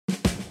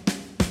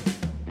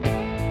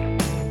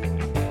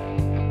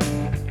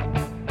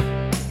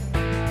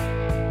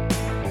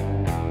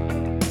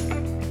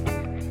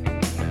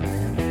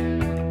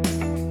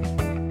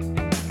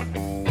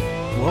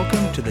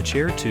to the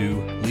Chair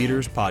 2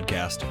 Leaders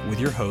Podcast with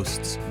your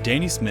hosts,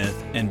 Danny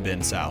Smith and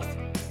Ben South.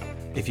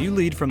 If you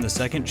lead from the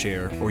second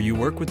chair or you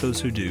work with those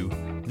who do,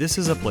 this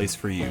is a place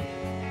for you.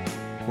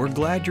 We're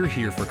glad you're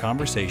here for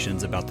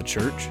conversations about the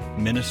church,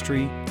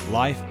 ministry,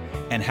 life,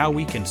 and how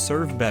we can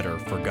serve better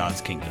for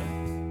God's kingdom.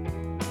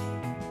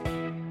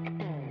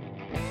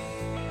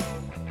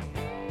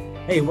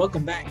 Hey,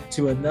 welcome back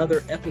to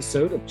another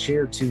episode of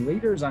Chair 2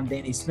 Leaders. I'm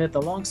Danny Smith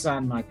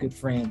alongside my good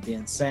friend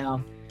Ben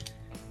South.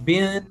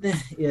 Ben,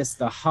 it's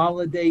the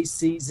holiday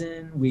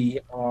season. We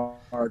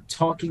are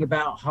talking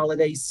about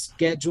holiday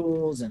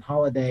schedules and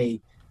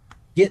holiday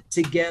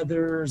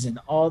get-togethers and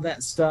all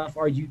that stuff.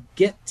 Are you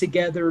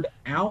get-togethered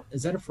out?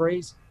 Is that a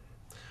phrase?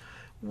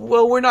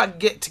 Well, we're not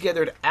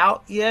get-togethered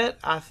out yet.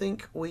 I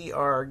think we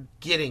are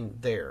getting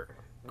there.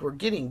 We're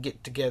getting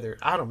get-together.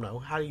 I don't know.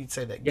 How do you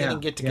say that? Getting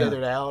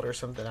get-togethered out or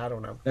something? I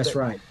don't know. That's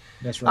right.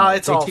 That's right.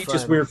 It's all teach fun.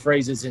 us weird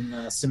phrases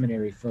in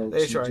seminary, folks.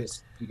 That's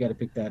right. You got to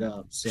pick that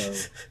up. So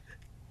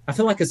I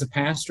feel like as a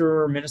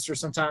pastor or minister,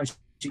 sometimes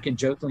you can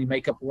jokingly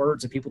make up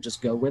words and people just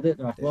go with it.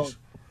 They're like, well,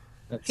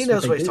 he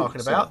knows what he's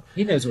talking about.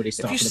 He knows what he's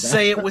talking about. If you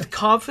say it with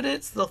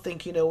confidence, they'll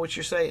think you know what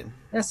you're saying.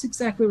 That's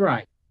exactly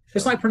right.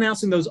 It's like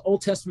pronouncing those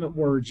Old Testament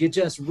words. You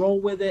just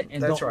roll with it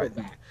and don't look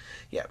back.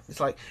 Yeah,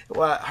 it's like,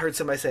 well, I heard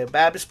somebody say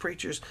Baptist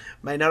preachers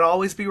may not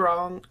always be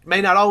wrong,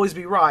 may not always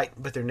be right,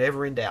 but they're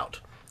never in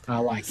doubt. I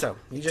like it. So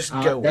you just go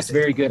with it. That's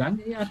very good. I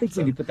think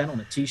we need to put that on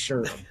a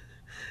T-shirt.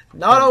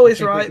 Not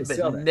always right,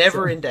 but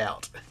never in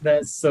doubt.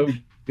 That's so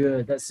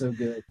good. That's so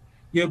good.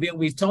 You know, Ben,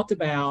 we've talked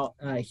about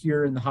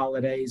here in the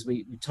holidays,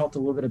 we talked a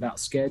little bit about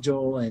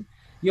schedule. And,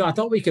 you know, I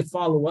thought we could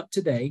follow up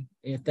today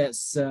if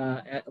that's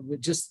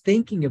with just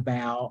thinking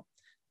about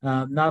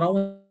not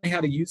only how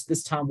to use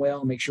this time well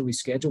and make sure we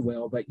schedule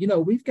well, but, you know,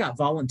 we've got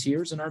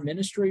volunteers in our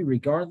ministry,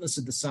 regardless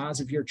of the size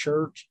of your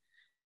church.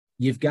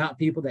 You've got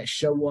people that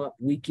show up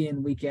week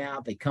in, week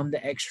out. They come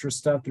to extra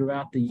stuff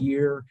throughout the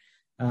year.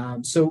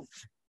 So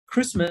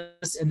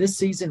Christmas and this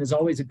season is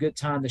always a good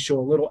time to show a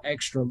little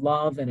extra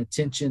love and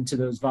attention to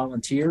those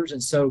volunteers.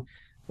 And so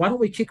why don't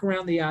we kick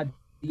around the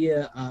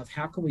idea of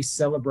how can we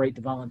celebrate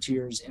the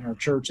volunteers in our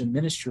church and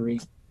ministry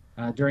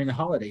during the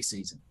holiday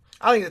season?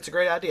 I think that's a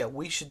great idea.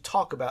 We should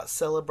talk about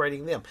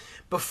celebrating them.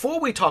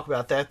 Before we talk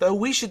about that, though,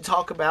 we should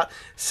talk about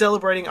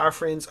celebrating our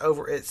friends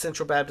over at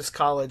Central Baptist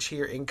College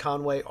here in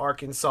Conway,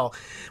 Arkansas.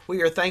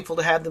 We are thankful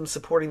to have them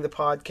supporting the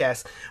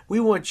podcast. We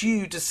want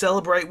you to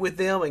celebrate with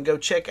them and go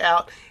check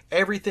out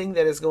everything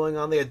that is going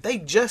on there. They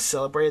just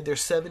celebrated their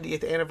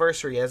 70th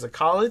anniversary as a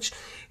college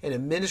and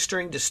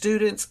administering to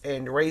students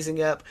and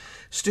raising up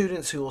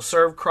students who will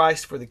serve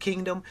Christ for the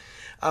kingdom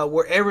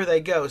wherever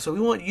they go. So we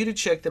want you to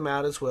check them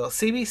out as well.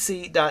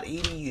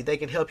 cbc.edu. They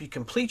can help you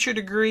complete your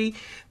degree.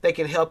 They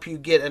can help you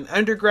get an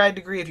undergrad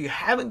degree if you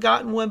haven't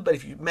gotten one, but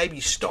if you maybe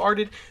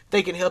started,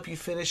 they can help you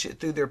finish it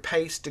through their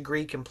PACE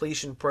degree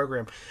completion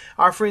program.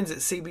 Our friends at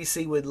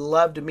CBC would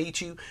love to meet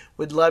you,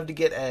 would love to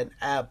get an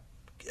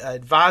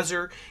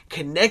advisor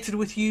connected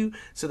with you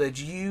so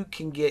that you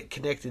can get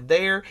connected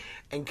there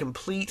and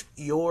complete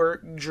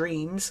your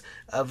dreams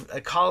of a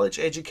college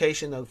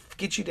education that'll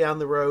get you down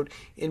the road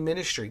in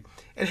ministry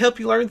and help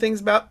you learn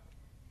things about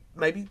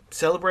maybe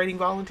celebrating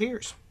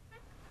volunteers.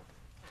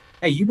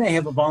 Hey, you may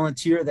have a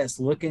volunteer that's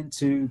looking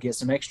to get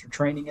some extra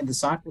training in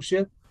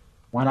discipleship.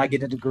 Why not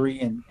get a degree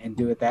and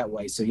do it that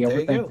way? So yeah,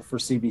 we're thankful for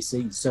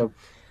CBC. So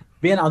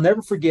Ben, I'll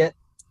never forget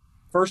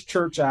first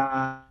church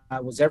I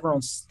was ever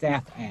on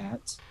staff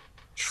at,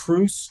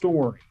 true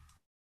story.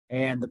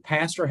 And the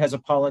pastor has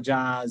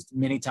apologized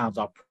many times.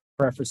 I'll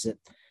preface it.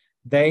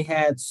 They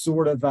had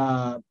sort of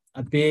a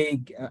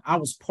big, I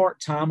was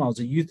part-time. I was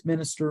a youth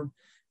minister.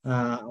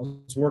 I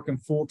was working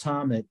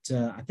full-time at,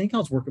 I think I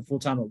was working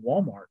full-time at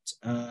Walmart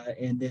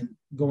and then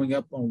going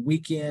up on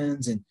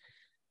weekends. And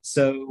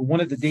so one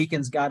of the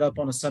deacons got up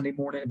on a Sunday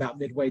morning about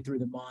midway through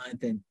the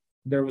month, and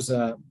there was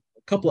a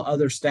couple of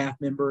other staff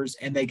members,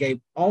 and they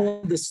gave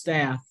all of the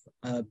staff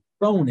a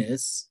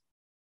bonus,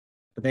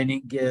 but they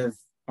didn't give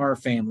our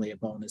family a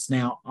bonus.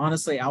 Now,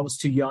 honestly, I was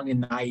too young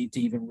and naive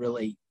to even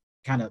really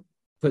kind of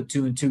put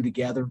two and two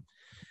together.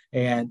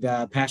 And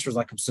pastor was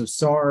like, I'm so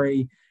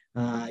sorry.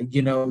 They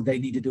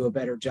need to do a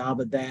better job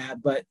of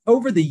that. But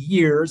over the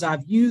years,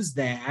 I've used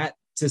that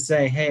to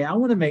say, hey, I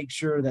want to make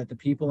sure that the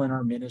people in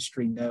our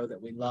ministry know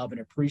that we love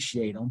and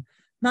appreciate them.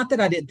 Not that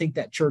I didn't think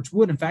that church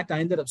would. In fact, I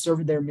ended up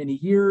serving there many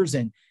years,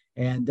 and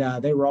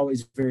they were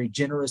always very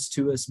generous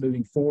to us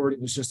moving forward.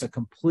 It was just a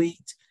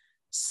complete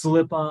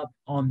slip up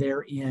on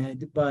their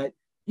end. But,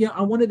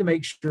 I wanted to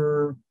make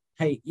sure,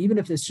 hey, even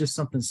if it's just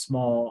something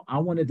small, I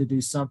wanted to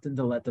do something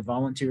to let the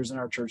volunteers in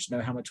our church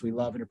know how much we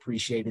love and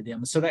appreciated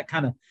them. So that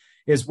kind of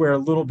is where a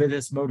little bit of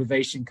this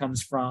motivation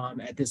comes from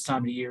at this time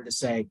of the year to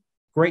say,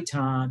 great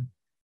time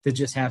to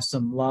just have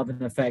some love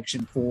and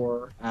affection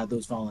for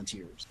those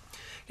volunteers.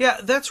 Yeah,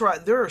 that's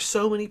right. There are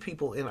so many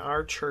people in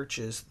our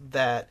churches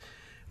that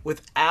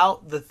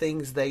without the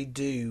things they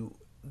do,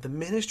 the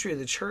ministry of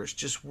the church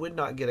just would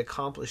not get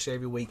accomplished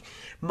every week.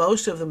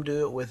 Most of them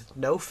do it with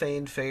no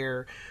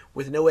fanfare,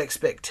 with no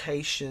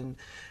expectation.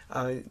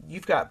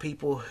 You've got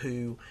people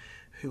who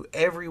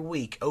every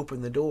week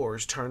open the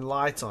doors, turn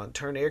lights on,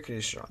 turn air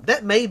conditioner on.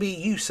 That may be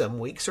you some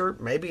weeks, or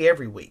maybe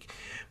every week.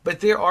 But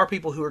there are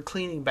people who are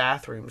cleaning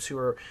bathrooms, who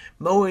are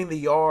mowing the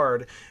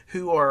yard,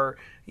 who are,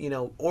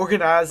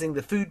 organizing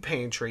the food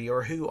pantry,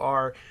 or who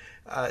are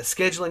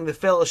scheduling the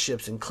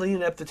fellowships and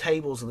cleaning up the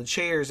tables and the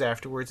chairs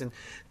afterwards. And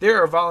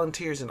there are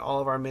volunteers in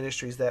all of our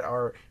ministries that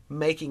are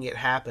making it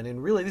happen.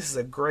 And really, this is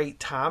a great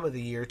time of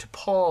the year to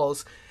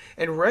pause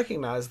and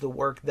recognize the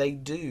work they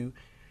do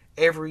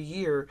every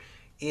year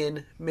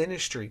in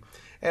ministry.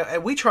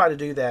 And we try to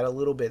do that a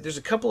little bit. There's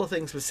a couple of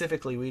things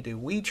specifically we do.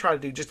 We try to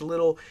do just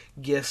little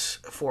gifts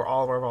for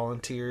all of our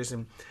volunteers.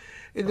 And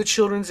in the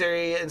children's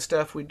area and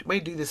stuff, we may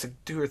do this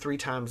 2 or 3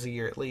 times a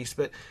year at least.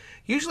 But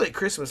usually at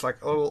Christmas, like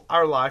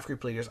our life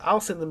group leaders, I'll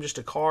send them just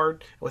a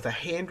card with a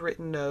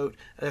handwritten note,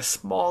 a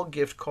small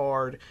gift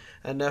card,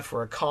 enough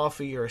for a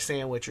coffee or a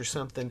sandwich or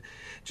something,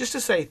 just to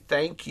say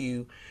thank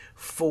you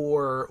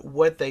for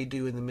what they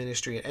do in the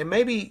ministry. And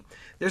maybe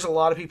there's a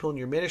lot of people in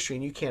your ministry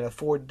and you can't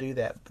afford to do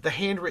that. But the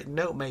handwritten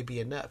note may be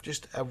enough,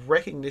 just a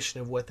recognition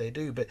of what they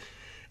do. But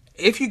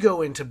if you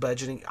go into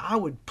budgeting, I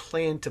would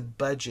plan to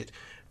budget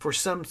for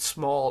some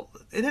small,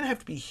 it doesn't have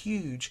to be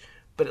huge,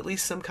 but at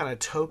least some kind of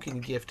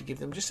token gift to give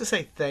them, just to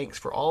say thanks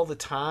for all the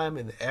time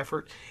and the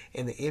effort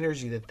and the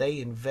energy that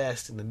they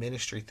invest in the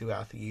ministry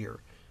throughout the year.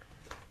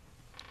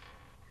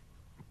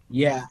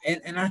 Yeah,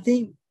 and I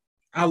think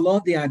I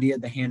love the idea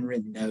of the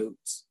handwritten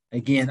notes.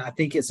 Again, I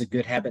think it's a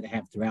good habit to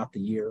have throughout the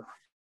year.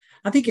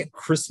 I think at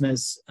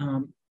Christmas,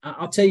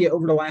 I'll tell you,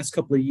 over the last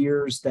couple of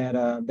years that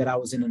I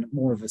was in a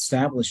more of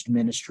established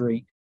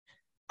ministry,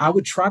 I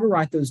would try to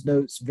write those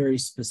notes very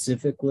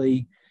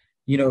specifically.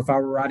 If I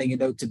were writing a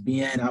note to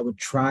Ben, I would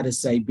try to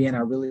say, Ben, I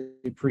really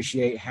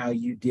appreciate how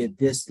you did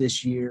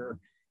this year.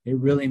 It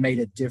really made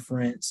a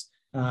difference.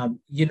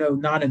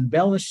 Not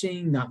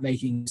embellishing, not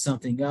making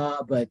something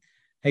up, but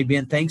hey,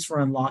 Ben, thanks for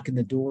unlocking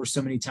the door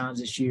so many times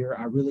this year.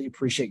 I really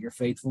appreciate your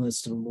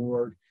faithfulness to the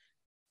Lord.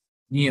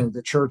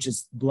 The church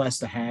is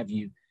blessed to have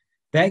you.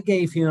 That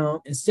gave him,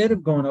 instead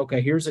of going,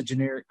 okay, here's a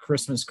generic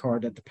Christmas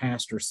card that the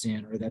pastor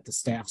sent or that the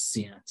staff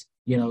sent,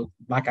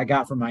 like I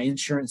got from my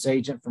insurance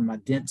agent, from my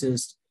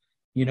dentist,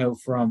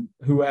 from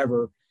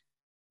whoever,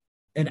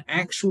 an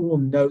actual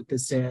note that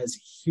says,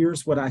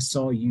 here's what I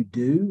saw you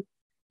do.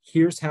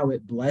 Here's how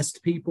it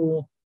blessed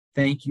people.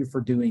 Thank you for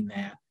doing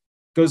that.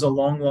 Goes a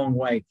long, long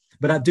way.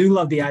 But I do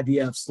love the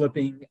idea of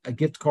slipping a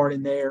gift card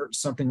in there,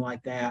 something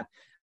like that.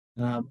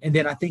 And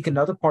then I think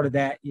another part of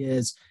that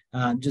is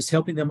just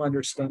helping them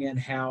understand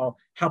how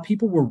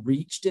people were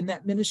reached in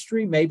that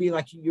ministry. Maybe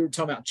like you were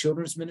talking about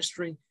children's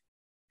ministry.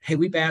 Hey,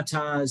 we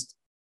baptized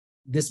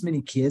this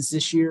many kids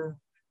this year.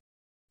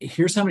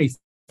 Here's how many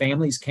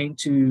families came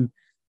to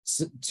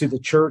the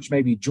church,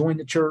 maybe joined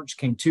the church,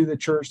 came to the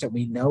church that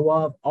we know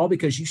of, all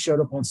because you showed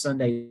up on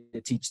Sunday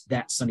to teach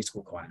that Sunday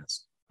school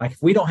class. Like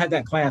if we don't have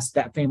that class,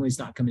 that family's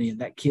not coming in,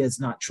 that kid's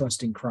not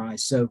trusting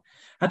Christ. So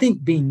I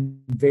think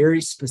being very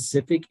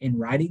specific in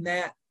writing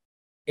that,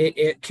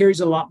 it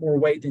carries a lot more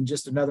weight than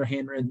just another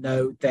handwritten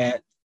note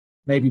that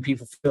maybe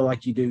people feel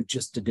like you do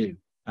just to do.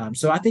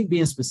 So I think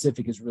being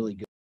specific is really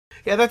good.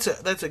 Yeah,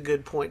 that's a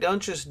good point.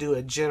 Don't just do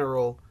a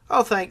general,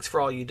 oh, thanks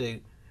for all you do.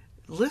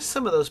 List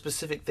some of those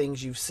specific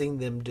things you've seen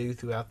them do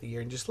throughout the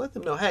year and just let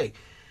them know, hey,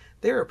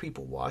 there are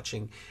people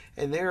watching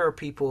and there are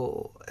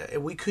people,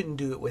 and we couldn't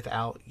do it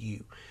without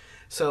you.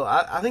 So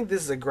I think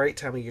this is a great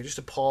time of year just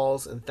to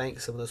pause and thank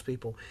some of those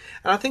people.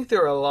 And I think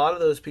there are a lot of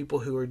those people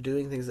who are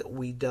doing things that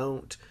we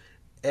don't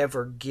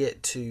ever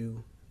get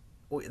to.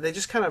 They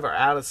just kind of are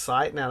out of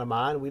sight and out of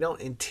mind. We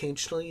don't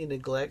intentionally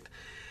neglect.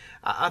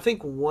 I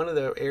think one of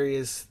the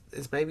areas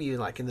is maybe even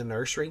like in the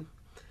nursery.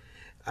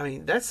 I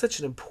mean, that's such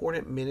an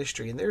important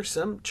ministry. And there are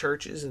some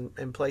churches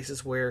and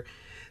places where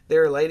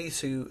there are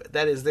ladies who,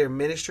 that is their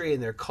ministry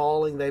and their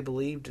calling, they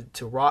believe,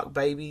 to rock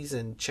babies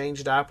and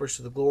change diapers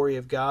to the glory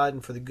of God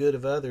and for the good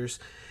of others.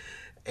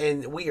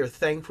 And we are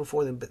thankful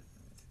for them. But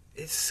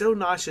it's so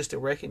nice just to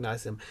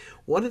recognize them.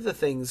 One of the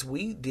things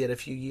we did a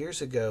few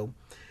years ago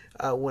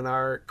when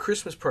our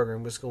Christmas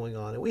program was going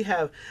on, and we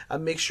have a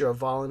mixture of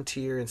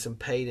volunteer and some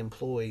paid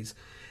employees.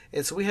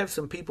 And so we have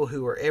some people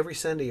who are every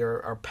Sunday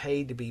are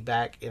paid to be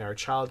back in our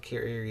child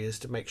care areas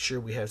to make sure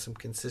we have some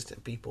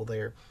consistent people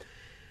there.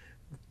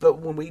 But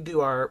when we do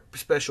our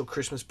special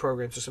Christmas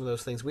programs or some of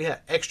those things, we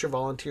have extra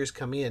volunteers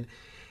come in,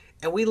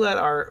 and we let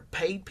our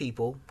paid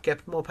people,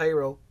 kept them on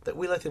payroll, that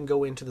we let them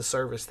go into the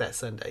service that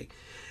Sunday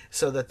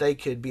so that they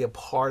could be a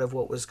part of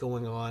what was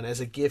going on as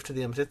a gift to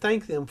them, to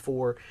thank them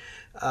for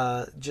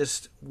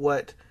just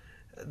what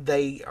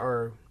they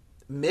are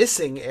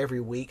missing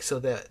every week so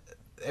that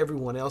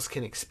everyone else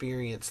can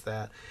experience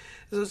that.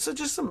 So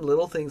just some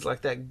little things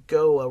like that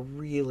go a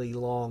really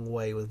long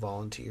way with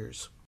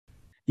volunteers.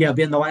 Yeah,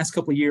 Ben, the last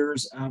couple of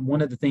years,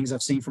 one of the things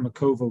I've seen from a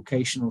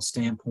co-vocational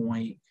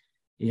standpoint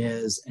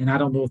is, and I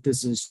don't know if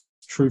this is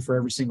true for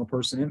every single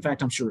person. In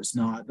fact, I'm sure it's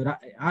not. But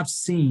I've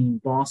seen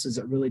bosses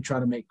that really try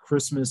to make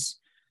Christmas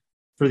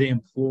for the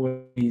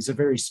employees a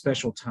very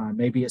special time.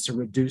 Maybe it's a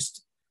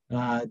reduced,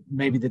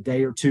 maybe the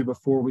day or two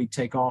before we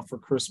take off for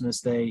Christmas,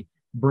 they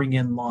bring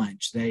in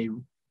lunch. They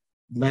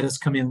let us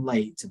come in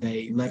late.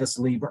 They let us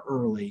leave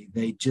early.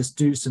 They just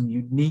do some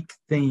unique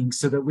things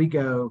so that we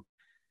go,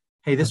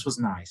 hey, this was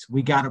nice.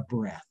 We got a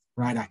breath,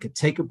 right? I could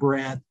take a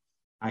breath.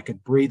 I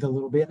could breathe a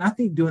little bit. And I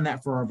think doing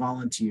that for our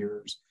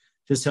volunteers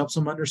just helps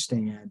them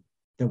understand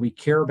that we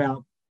care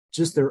about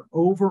just their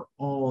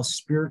overall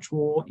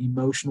spiritual,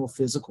 emotional,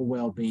 physical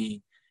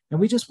well-being. And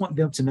we just want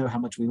them to know how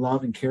much we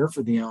love and care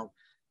for them.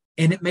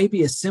 And it may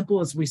be as simple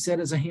as we said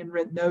as a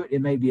handwritten note.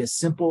 It may be as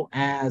simple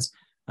as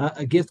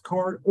a gift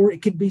card, or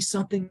it could be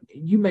something.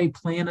 You may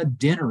plan a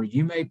dinner.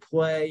 You may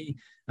plan.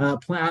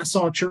 I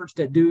saw a church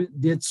that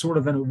did sort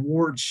of an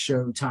awards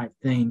show type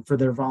thing for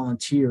their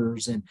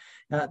volunteers. And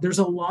there's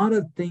a lot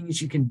of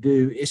things you can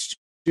do. It's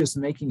just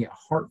making it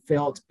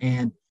heartfelt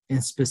and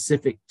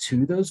specific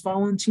to those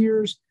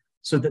volunteers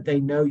so that they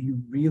know you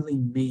really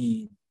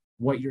mean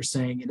what you're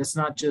saying. And it's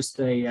not just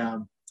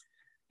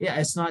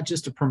it's not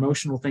just a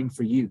promotional thing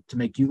for you to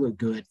make you look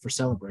good for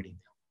celebrating them.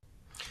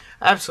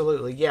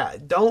 Absolutely, yeah.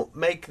 Don't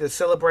make the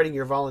celebrating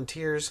your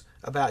volunteers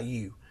about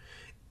you.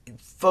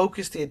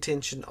 Focus the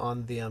attention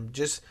on them.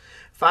 Just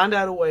find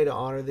out a way to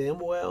honor them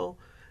well.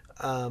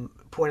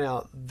 Point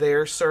out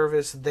their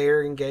service,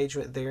 their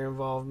engagement, their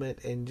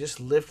involvement, and just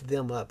lift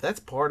them up.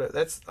 That's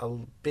a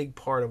big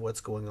part of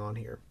what's going on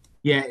here.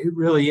 Yeah, it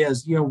really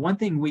is. One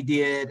thing we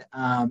did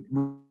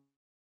when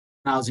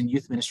I was in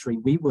youth ministry,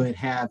 we would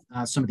have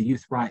some of the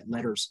youth write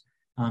letters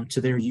to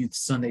their youth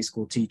Sunday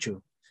school teacher.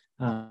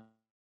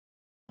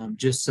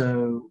 Just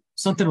so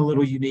something a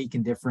little unique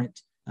and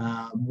different.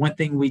 One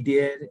thing we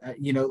did,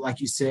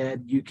 like you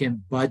said, you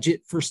can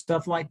budget for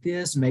stuff like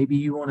this. Maybe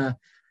you want to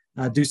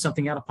do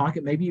something out of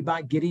pocket. Maybe you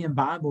buy Gideon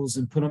Bibles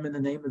and put them in the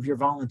name of your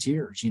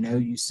volunteers.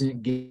 You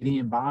send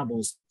Gideon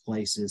Bibles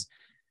places.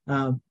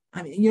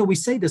 We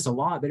say this a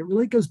lot, but it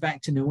really goes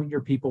back to knowing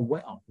your people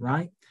well,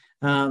 right?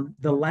 The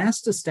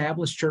last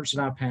established church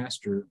that I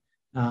pastored,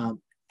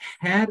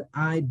 had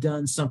I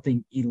done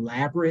something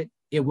elaborate,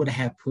 it would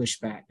have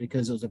pushback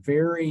because it was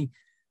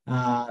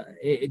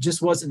it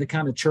just wasn't the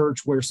kind of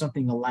church where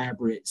something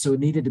elaborate. So it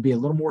needed to be a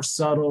little more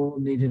subtle,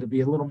 needed to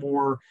be a little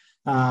more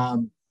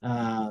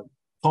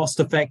cost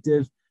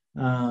effective.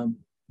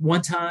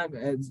 One time,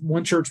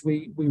 one church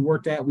we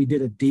worked at, we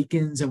did a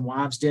deacons and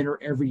wives dinner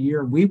every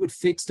year, and we would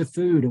fix the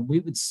food and we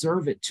would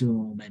serve it to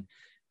them. And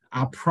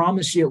I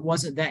promise you, it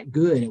wasn't that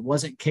good. It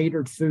wasn't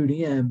catered food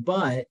in,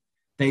 but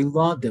they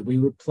loved it. We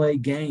would play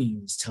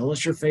games. Tell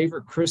us your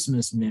favorite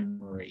Christmas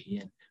memory.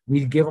 And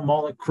we'd give them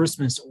all a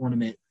Christmas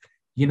ornament.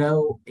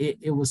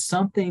 It was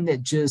something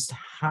that just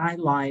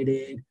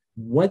highlighted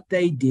what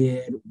they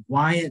did,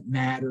 why it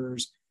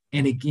matters.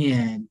 And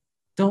again,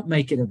 don't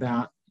make it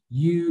about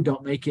you.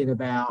 Don't make it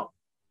about,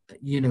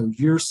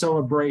 your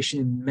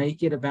celebration.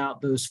 Make it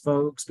about those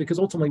folks, because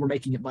ultimately we're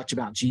making it much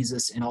about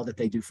Jesus and all that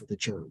they do for the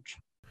church.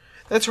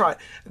 That's right.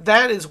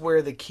 That is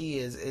where the key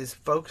is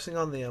focusing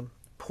on them,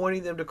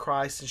 pointing them to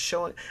Christ, and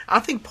showing. I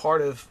think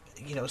part of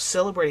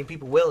celebrating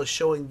people well is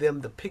showing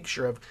them the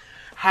picture of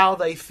how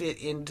they fit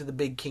into the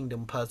big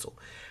kingdom puzzle.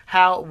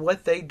 How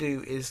what they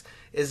do is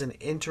an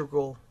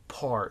integral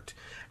part.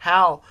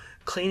 How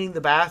cleaning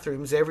the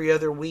bathrooms every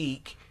other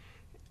week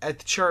at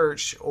the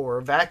church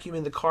or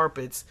vacuuming the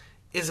carpets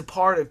is a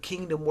part of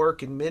kingdom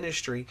work and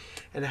ministry,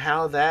 and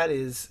how that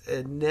is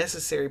a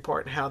necessary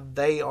part, and how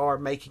they are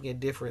making a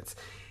difference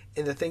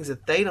in the things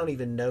that they don't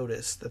even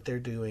notice that they're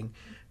doing.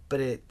 But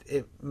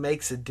it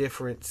makes a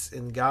difference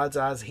in God's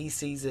eyes. He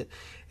sees it,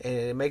 and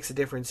it makes a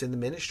difference in the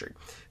ministry.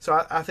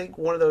 So I think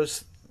one of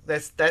those,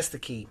 that's the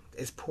key,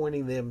 is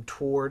pointing them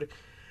toward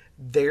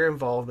their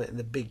involvement in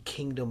the big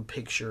kingdom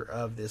picture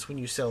of this when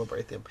you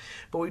celebrate them.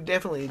 But we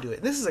definitely need to do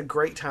it. This is a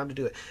great time to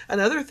do it.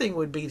 Another thing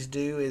would be to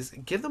do is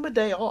give them a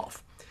day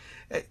off.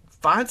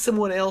 Find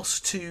someone else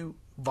to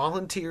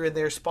volunteer in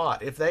their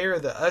spot. If they are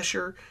the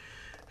usher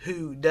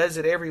who does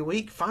it every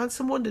week, find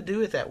someone to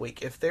do it that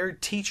week. If they're a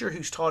teacher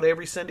who's taught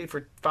every Sunday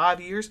for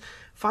 5 years,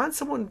 find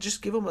someone,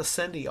 just give them a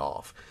Sunday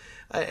off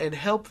and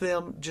help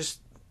them just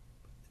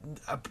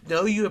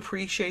know you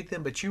appreciate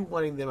them, but you're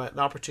wanting them an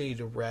opportunity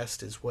to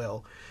rest as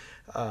well.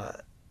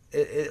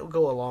 It'll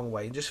go a long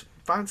way. Just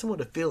find someone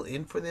to fill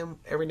in for them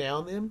every now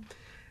and then,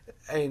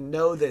 and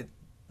know that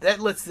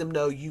lets them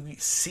know you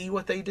see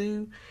what they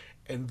do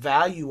and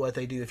value what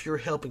they do if you're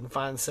helping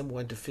find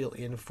someone to fill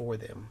in for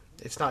them.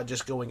 It's not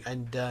just going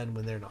undone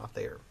when they're not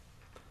there.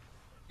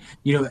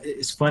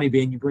 It's funny,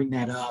 Ben, you bring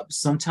that up.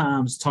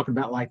 Sometimes talking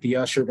about like the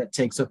usher that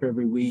takes up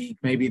every week,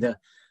 maybe the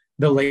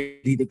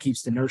lady that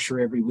keeps the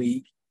nursery every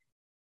week.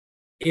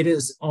 It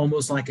is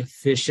almost like a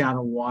fish out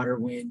of water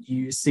when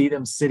you see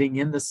them sitting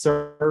in the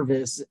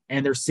service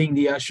and they're seeing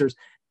the ushers.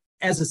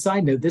 As a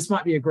side note, this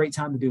might be a great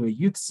time to do a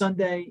youth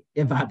Sunday.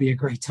 It might be a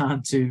great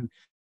time to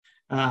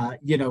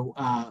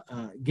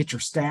get your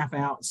staff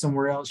out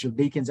somewhere else, your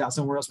deacons out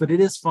somewhere else. But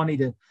it is funny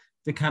to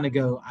to kind of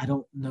go, I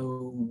don't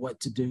know what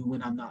to do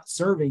when I'm not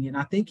serving. And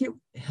I think it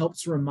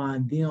helps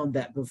remind them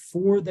that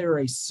before they're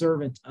a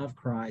servant of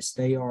Christ,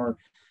 they are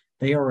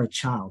a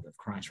child of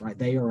Christ, right?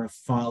 They are a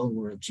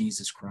follower of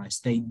Jesus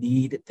Christ. They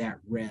need that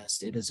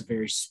rest. It is a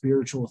very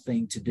spiritual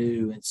thing to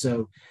do. And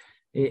so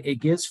it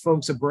gives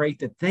folks a break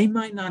that they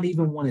might not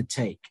even want to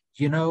take.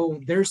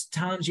 There's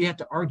times you have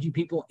to argue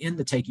people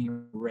into taking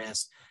a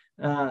rest.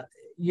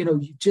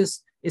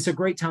 It's a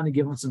great time to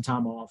give them some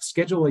time off.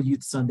 Schedule a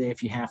youth Sunday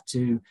if you have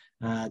to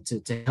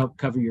help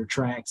cover your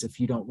tracks if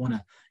you don't want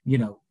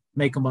to,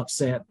 make them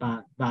upset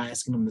by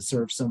asking them to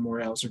serve somewhere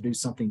else or do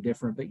something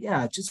different. But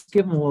yeah, just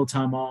give them a little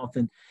time off.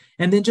 And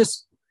then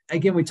just,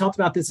 again, we talked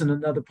about this in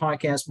another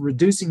podcast,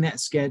 reducing that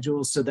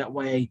schedule so that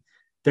way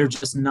they're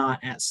just not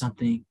at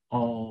something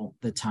all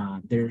the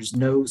time. There's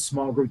no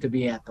small group to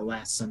be at the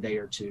last Sunday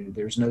or two.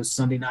 There's no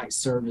Sunday night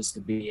service to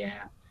be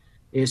at.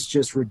 It's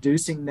just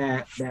reducing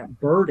that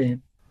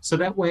burden. So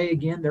that way,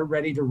 again, they're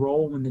ready to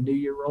roll when the new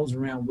year rolls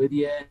around with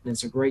you. And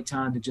it's a great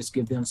time to just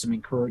give them some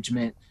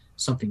encouragement,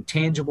 something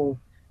tangible,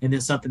 and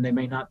then something they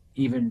may not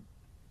even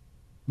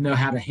know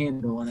how to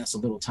handle, and that's a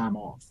little time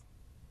off.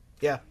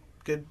 Yeah,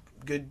 good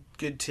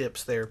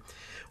tips there.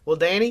 Well,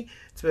 Danny,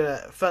 it's been a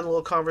fun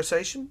little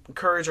conversation.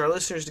 Encourage our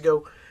listeners to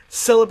go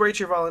celebrate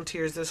your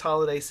volunteers this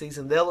holiday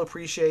season. They'll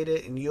appreciate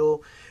it, and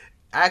you'll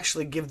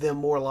actually give them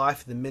more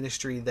life in the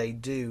ministry they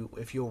do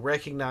if you'll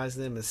recognize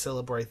them and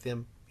celebrate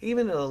them,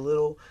 even in a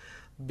little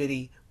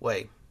bitty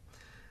way.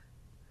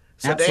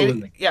 So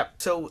Absolutely. Danny, yeah.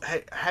 So,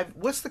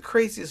 what's the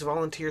craziest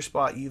volunteer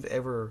spot you've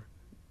ever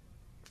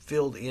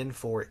filled in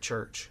for at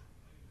church?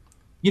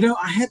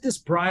 I had this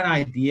bright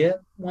idea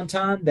one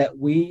time that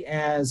we,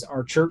 as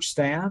our church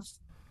staff,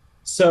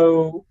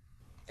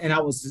 and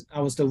I was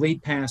the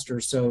lead pastor,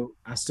 so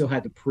I still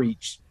had to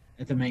preach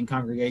at the main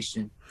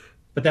congregation,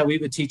 but that we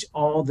would teach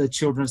all the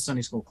children's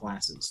Sunday school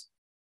classes.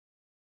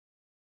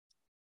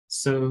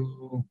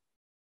 So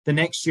the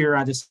next year,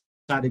 I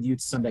decided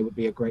Youth Sunday would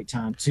be a great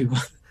time to.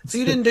 So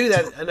you didn't do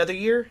that another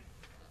year?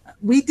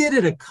 We did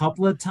it a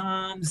couple of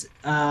times.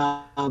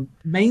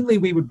 Mainly,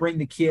 we would bring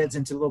the kids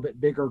into a little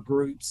bit bigger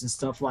groups and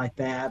stuff like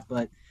that.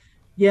 But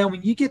yeah,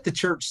 when you get the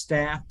church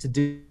staff to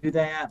do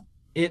that,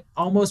 it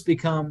almost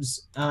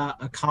becomes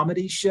a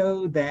comedy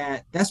show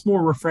that's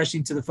more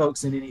refreshing to the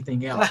folks than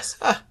anything else.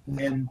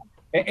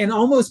 And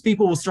almost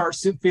people will start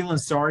feeling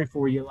sorry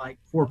for you, like,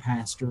 poor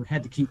pastor,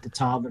 had to keep the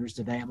toddlers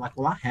today. I'm like,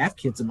 well, I have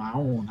kids of my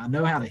own. I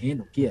know how to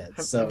handle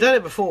kids. So I've done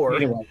it before.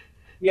 Anyway.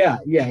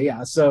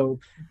 Yeah. So,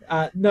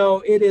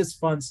 no, it is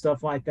fun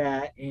stuff like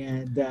that.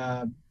 And,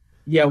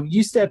 when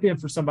you step in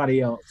for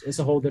somebody else, it's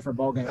a whole different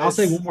ballgame. I'll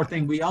say one more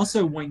thing. We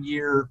also one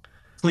year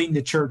cleaned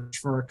the church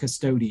for a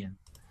custodian.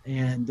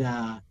 And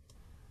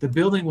the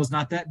building was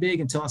not that big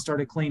until I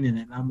started cleaning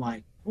it. And I'm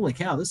like, holy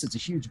cow, this is a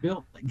huge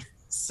building.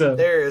 So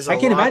I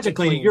can't imagine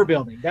cleaning your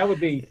building. That would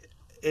be...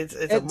 It's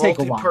a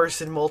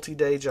multi-person,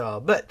 multi-day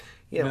job. But,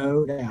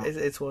 no doubt.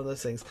 It's one of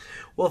those things.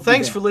 Well,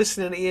 thanks for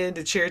listening in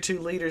to Chair 2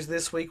 Leaders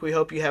this week. We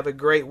hope you have a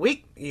great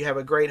week. You have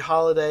a great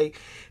holiday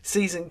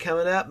season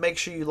coming up. Make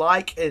sure you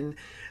like and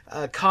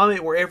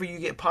comment wherever you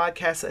get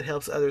podcasts. That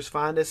helps others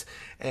find us.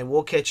 And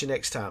we'll catch you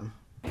next time.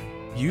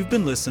 You've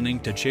been listening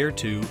to Chair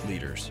 2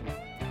 Leaders.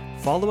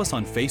 Follow us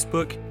on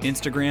Facebook,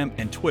 Instagram,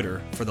 and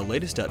Twitter for the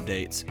latest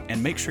updates,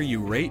 and make sure you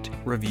rate,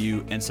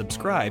 review, and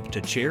subscribe to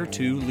Chair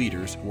 2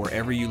 Leaders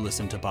wherever you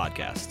listen to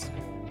podcasts.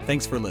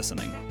 Thanks for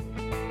listening.